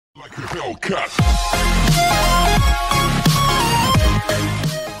Like a Hellcat.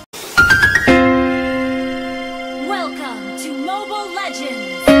 Welcome to Mobile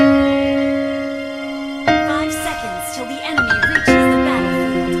Legends! 5 seconds till the enemy reaches the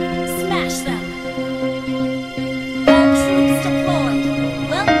battlefield. Smash them! All troops deployed.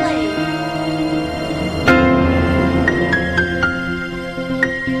 Well played.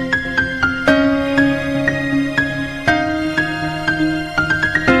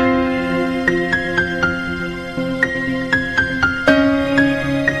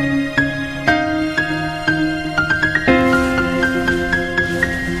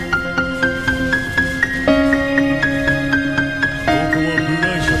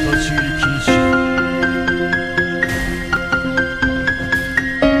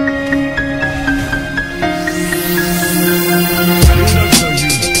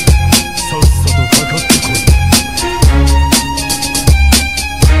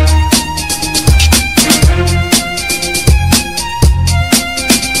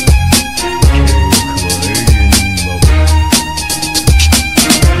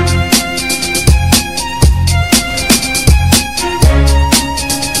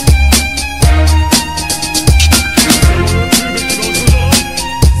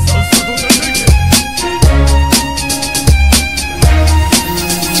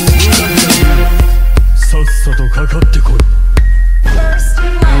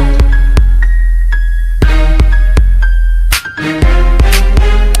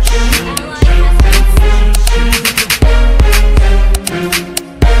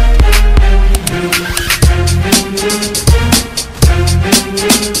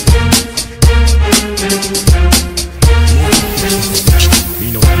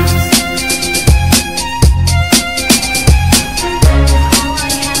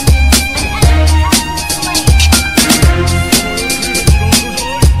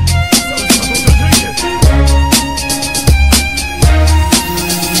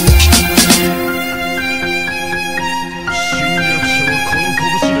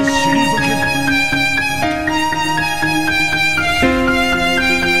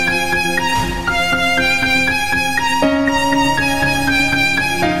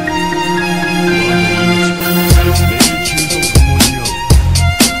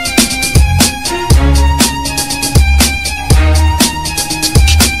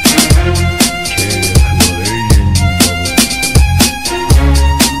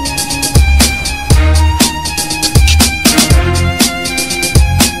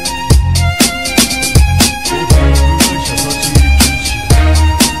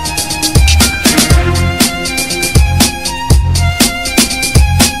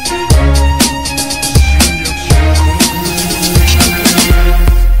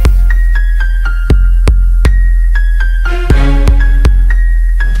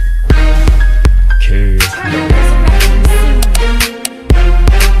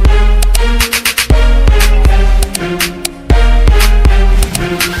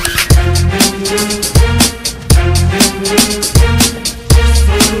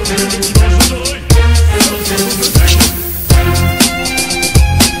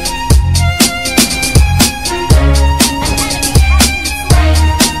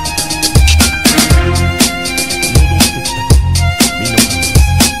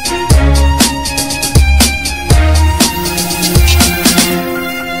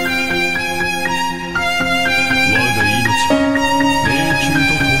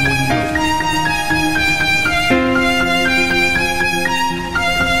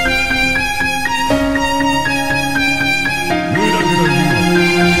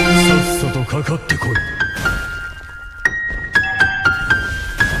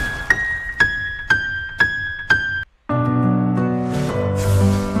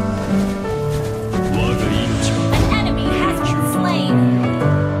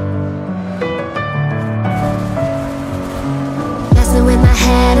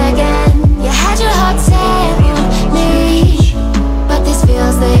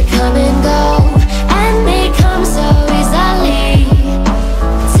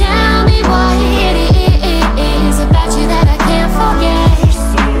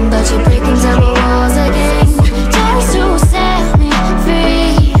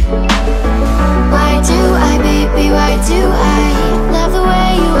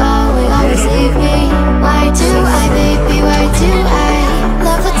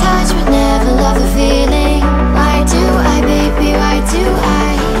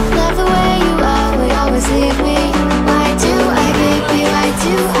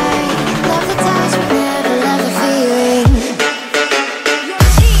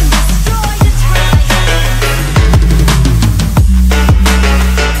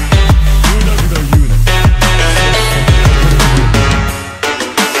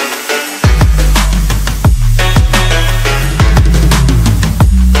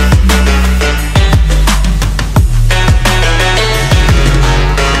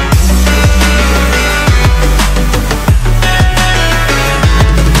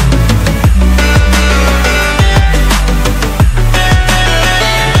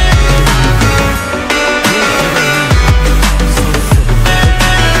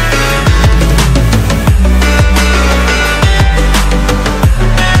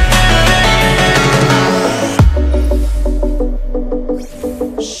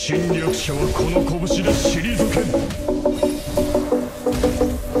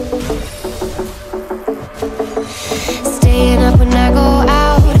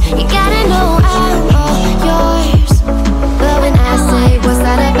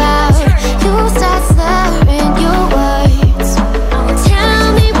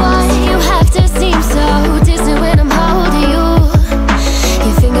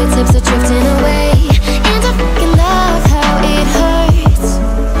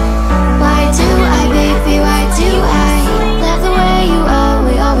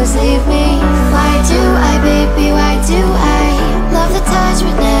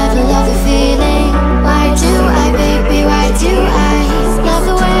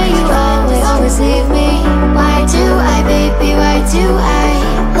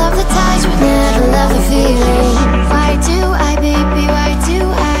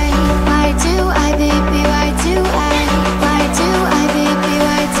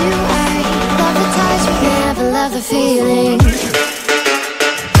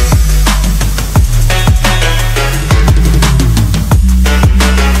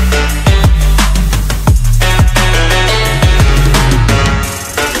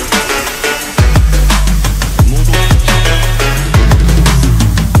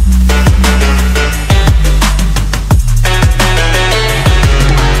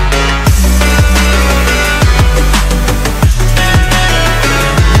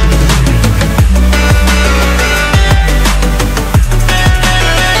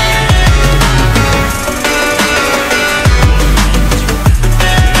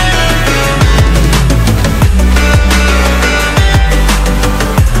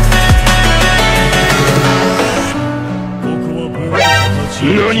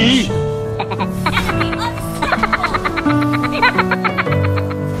 何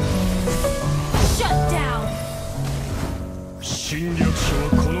Shut down. 侵略者は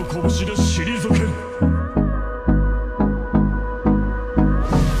この拳で退ける。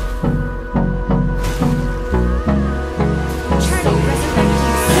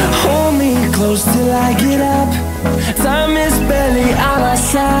 Hold me close till I get up. Time is barely on our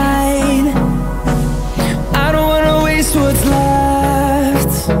side. I don't wanna waste what's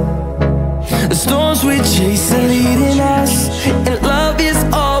left. The storms we chase are leading us, and love is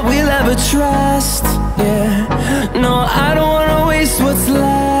all we'll ever trust. Yeah, no, I don't wanna waste what's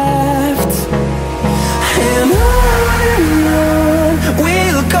left. And on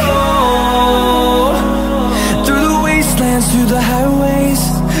we'll go, through the wastelands, through the highways,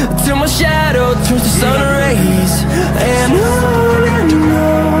 till my shadow turns to sun rays. And on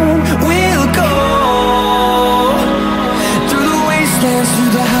we'll go, through the wastelands,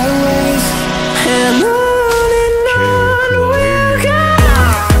 through the highways, and on we'll go.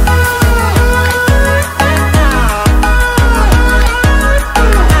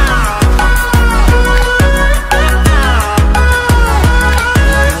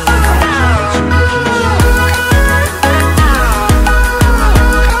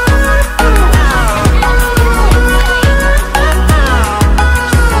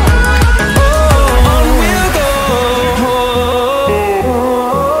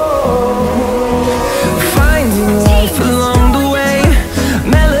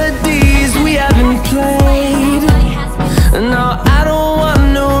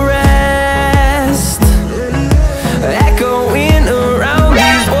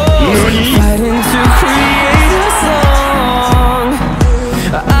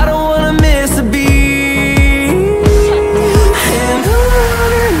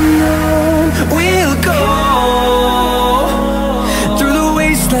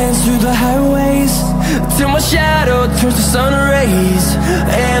 Through the highways, till my shadow turns to sun rays.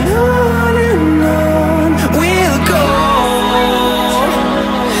 And on we'll go,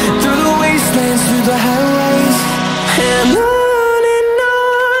 through the wastelands, through the highways, and on we'll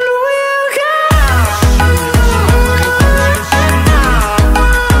go.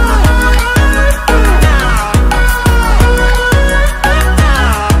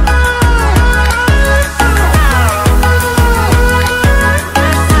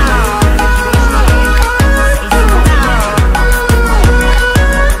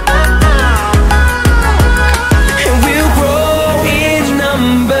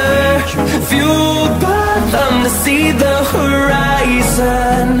 See the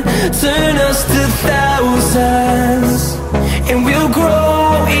horizon turn us to thousands, and we'll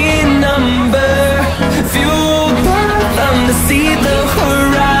grow in number, fueled by them to see the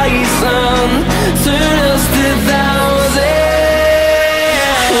horizon turn us to thousands.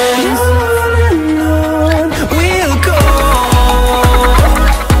 And on we'll go,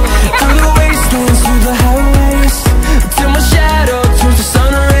 through the wastelands, through the highways, till my shadow turns to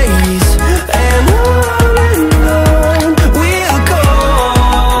sun rays. And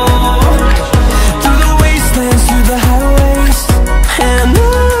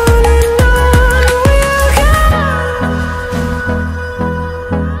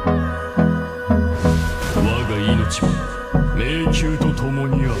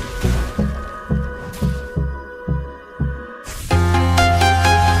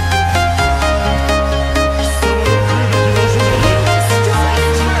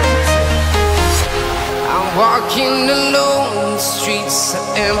walking alone, the streets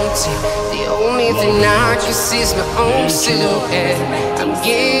are empty. The only thing I can see is my own silhouette. I'm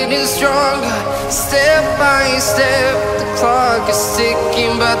getting stronger, step by step. The clock is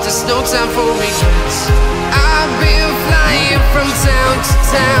ticking, but there's no time for regrets. I've been flying from town to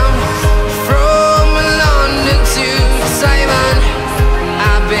town, from London to Taiwan.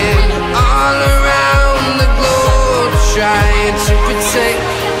 I've been all around the globe, trying to protect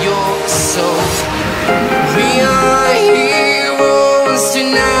your soul. We are heroes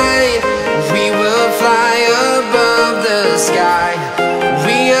tonight. We will fly above the sky.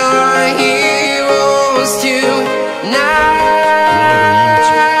 We are heroes tonight.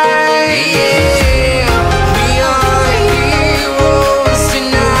 Yeah, we are heroes tonight.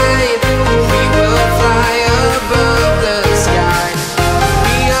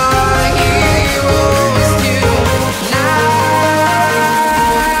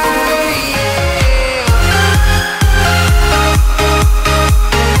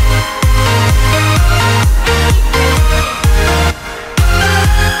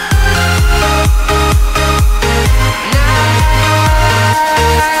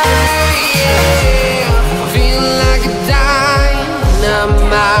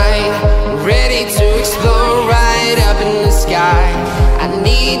 mind, ready to explore right up in the sky. I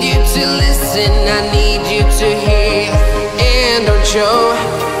need you to listen, I need you to hear, and don't show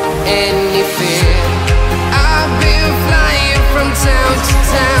any fear. I've been flying from town to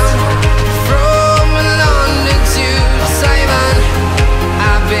town, from London to Taiwan.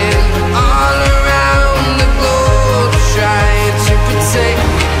 I've been all around the globe trying to protect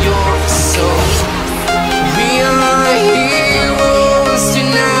your soul. We are heroes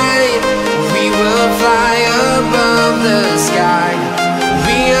tonight, we will fly above the sky.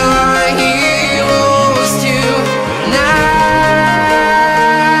 We are heroes tonight,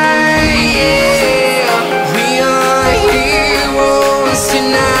 yeah. We are heroes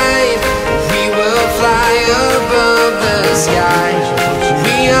tonight, we will fly above the sky.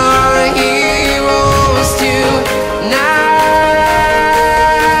 We are heroes tonight,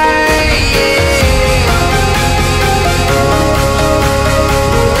 yeah.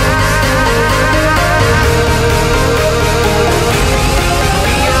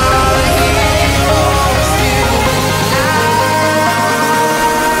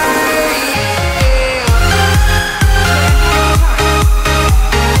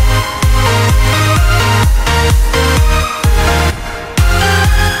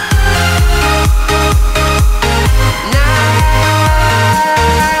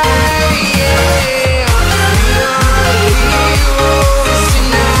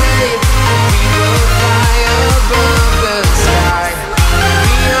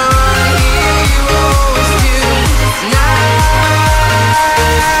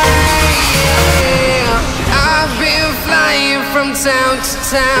 From town to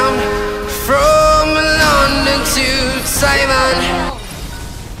town, from London to Taiwan.